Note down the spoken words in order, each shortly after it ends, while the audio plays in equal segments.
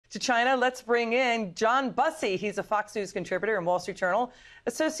to China. Let's bring in John Bussey. He's a Fox News contributor and Wall Street Journal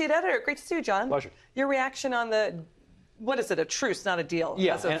associate editor. Great to see you, John. Pleasure. Your reaction on the, what is it, a truce, not a deal,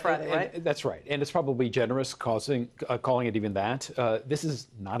 as of Friday, right? And that's right. And it's probably generous calling it even that. This is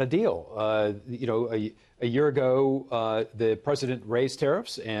not a deal. A year ago, the president raised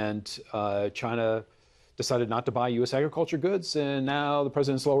tariffs, and China decided not to buy U.S. agriculture goods, and now the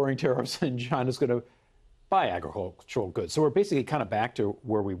president's lowering tariffs, and China's going to buy agricultural goods. So we're basically kind of back to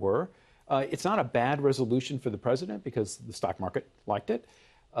where we were. It's not a bad resolution for the president because the stock market liked it,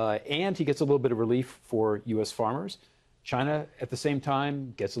 and he gets a little bit of relief for U.S. farmers. China, at the same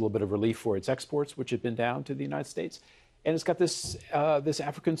time, gets a little bit of relief for its exports, which have been down to the United States. And it's got this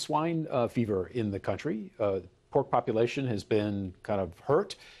African swine fever in the country. Pork population has been kind of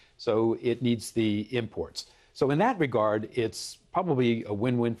hurt, so it needs the imports. So in that regard, it's probably a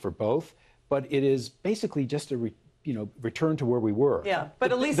win-win for both, but it is basically just a return to where we were. Yeah,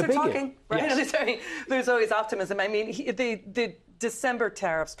 but at least they're talking, right? Yes. I mean, there's always optimism. I mean, the December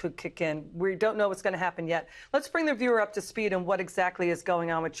tariffs could kick in. We don't know what's going to happen yet. Let's bring the viewer up to speed on what exactly is going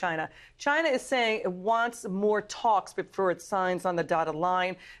on with China. China is saying it wants more talks before it signs on the dotted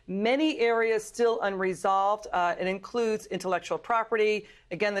line. Many areas still unresolved. It includes intellectual property,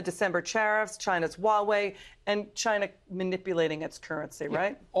 again, the December tariffs, China's Huawei, and China manipulating its currency,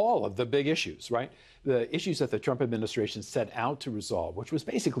 right? All of the big issues, right? The issues that the Trump administration set out to resolve, which was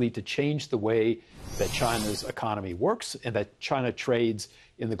basically to change the way that China's economy works and that China trades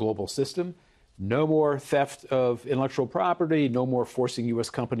in the global system. No more theft of intellectual property, no more forcing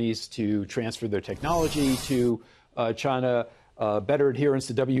U.S. companies to transfer their technology to China, better adherence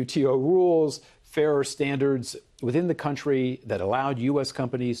to WTO rules, fairer standards within the country that allowed U.S.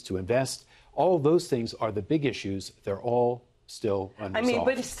 companies to invest. All of those things are the big issues. They're all still unresolved. I mean,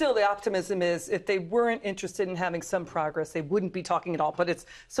 but still the optimism is if they weren't interested in having some progress, they wouldn't be talking at all. But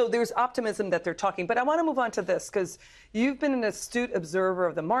so there's optimism that they're talking. But I want to move on to this because you've been an astute observer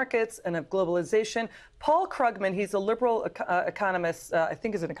of the markets and of globalization. Paul Krugman, he's a liberal economist. I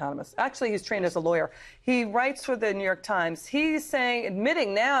think he's an economist. Actually, he's trained as a lawyer. He writes for the New York Times. He's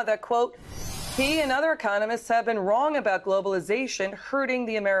admitting now that, quote, he and other economists have been wrong about globalization hurting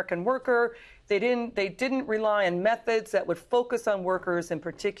the American worker. They didn't rely on methods that would focus on workers in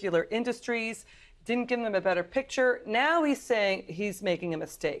particular industries, didn't give them a better picture. Now he's saying he's making a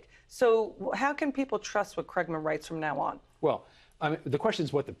mistake. So how can people trust what Krugman writes from now on? Well, I mean, the question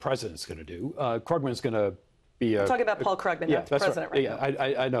is what the president's going to do. Krugman's going to be I'm talking about Paul Krugman, not the president right now.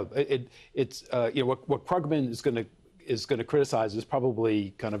 I know. What Krugman is going to criticize is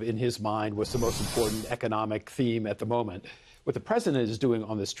probably kind of in his mind what's the most important economic theme at the moment. What the president is doing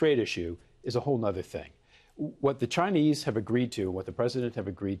on this trade issue is a whole nother thing. What the Chinese have agreed to, what the president have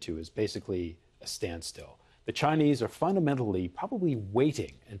agreed to, is basically a standstill. The Chinese are fundamentally probably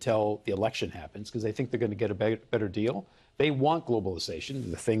waiting until the election happens because they think they're going to get a better deal. They want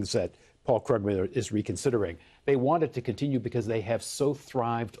globalization, the things that Paul Krugman is reconsidering. They want it to continue because they have so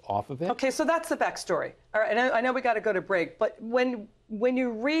thrived off of it. Okay, so that's the backstory. All right, I know we got to go to break, but when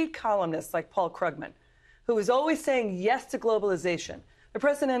you read columnists like Paul Krugman, who is always saying yes to globalization, the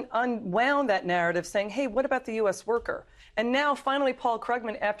president unwound that narrative saying, hey, what about the U.S. worker? And now finally Paul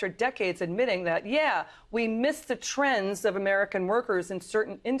Krugman, after decades, admitting that, yeah, we missed the trends of American workers in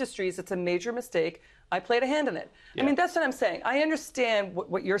certain industries. It's a major mistake. I played a hand in it. Yeah. I mean, that's what I'm saying. I understand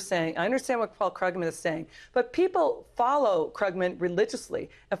what you're saying. I understand what Paul Krugman is saying. But people follow Krugman religiously.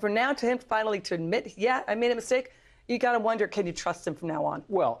 And for now to him finally to admit, yeah, I made a mistake, you got to wonder, can you trust him from now on?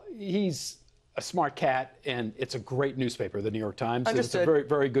 Well, he's a smart cat, and it's a great newspaper, the New York Times. Understood. It's a very,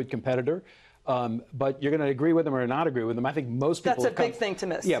 very good competitor. But you're going to agree with them or not agree with them. I think most people... That's a big thing to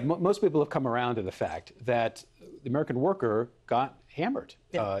miss. Yeah, most people have come around to the fact that the American worker got hammered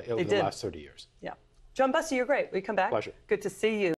over the last 30 years. Yeah. John Bussey, you're great. Will you come back? Pleasure. Good to see you.